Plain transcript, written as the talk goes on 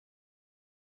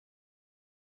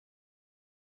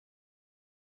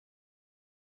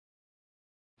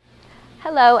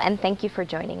Hello and thank you for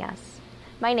joining us.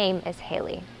 My name is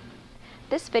Haley.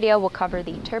 This video will cover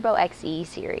the Turbo XE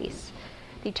series.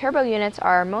 The turbo units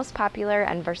are our most popular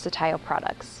and versatile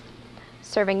products.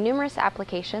 Serving numerous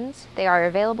applications, they are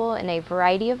available in a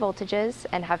variety of voltages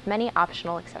and have many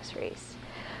optional accessories.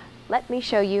 Let me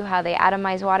show you how they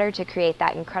atomize water to create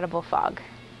that incredible fog.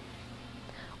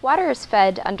 Water is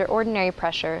fed under ordinary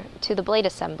pressure to the blade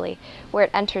assembly where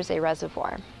it enters a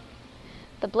reservoir.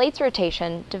 The blade's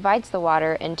rotation divides the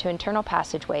water into internal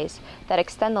passageways that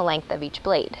extend the length of each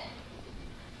blade.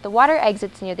 The water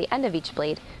exits near the end of each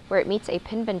blade where it meets a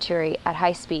pin venturi at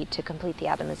high speed to complete the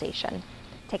atomization.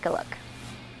 Take a look.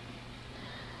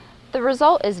 The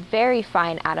result is very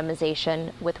fine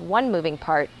atomization with one moving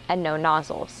part and no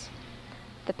nozzles.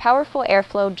 The powerful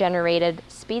airflow generated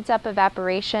speeds up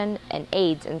evaporation and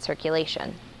aids in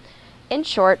circulation. In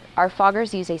short, our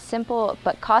foggers use a simple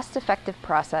but cost-effective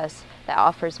process that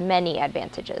offers many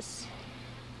advantages.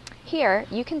 Here,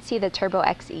 you can see the Turbo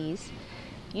XE's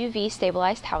UV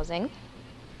stabilized housing,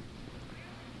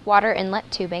 water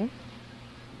inlet tubing,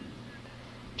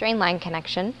 drain line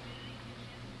connection,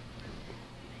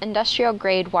 industrial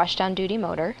grade washdown duty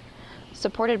motor,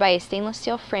 supported by a stainless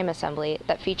steel frame assembly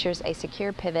that features a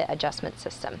secure pivot adjustment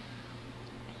system.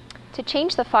 To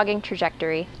change the fogging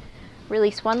trajectory,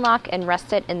 release one lock and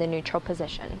rest it in the neutral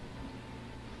position.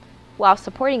 While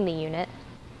supporting the unit,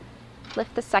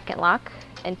 lift the second lock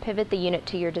and pivot the unit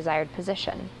to your desired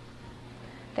position.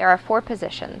 There are 4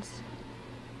 positions: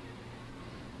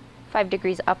 5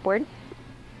 degrees upward,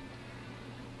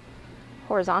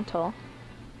 horizontal,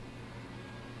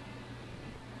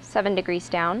 7 degrees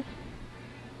down,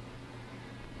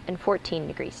 and 14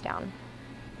 degrees down.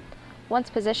 Once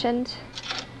positioned,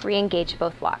 re-engage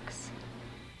both locks.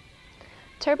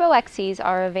 Turbo XE's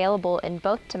are available in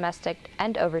both domestic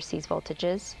and overseas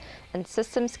voltages, and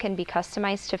systems can be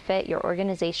customized to fit your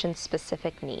organization's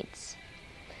specific needs.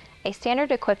 A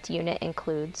standard equipped unit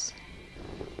includes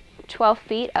 12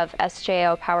 feet of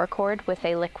SJO power cord with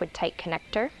a liquid tight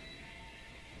connector,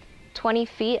 20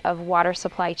 feet of water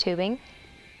supply tubing,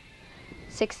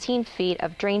 16 feet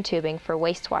of drain tubing for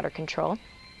wastewater control,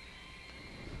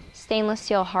 stainless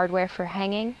steel hardware for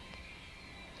hanging,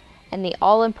 and the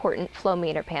all-important flow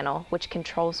meter panel, which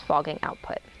controls fogging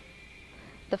output.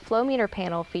 The flow meter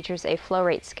panel features a flow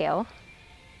rate scale,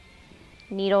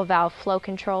 needle valve flow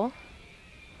control,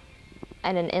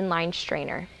 and an inline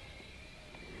strainer.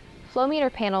 Flow meter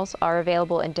panels are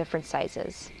available in different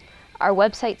sizes. Our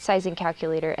website sizing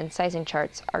calculator and sizing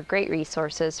charts are great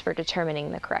resources for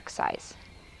determining the correct size.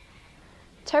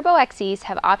 Turbo XE's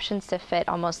have options to fit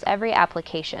almost every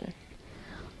application: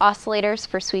 oscillators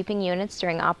for sweeping units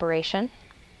during operation,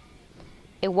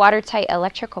 a watertight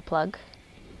electrical plug,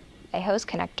 a hose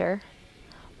connector,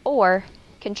 or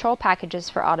control packages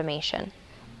for automation,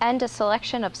 and a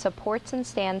selection of supports and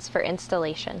stands for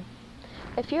installation.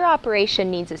 If your operation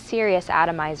needs a serious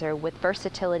atomizer with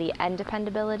versatility and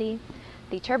dependability,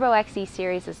 the Turbo XE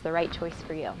series is the right choice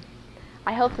for you.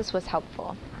 I hope this was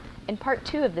helpful. In part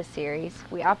 2 of this series,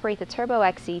 we operate the Turbo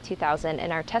XE 2000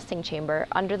 in our testing chamber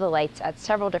under the lights at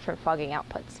several different fogging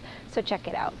outputs, so check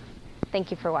it out. Thank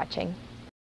you for watching.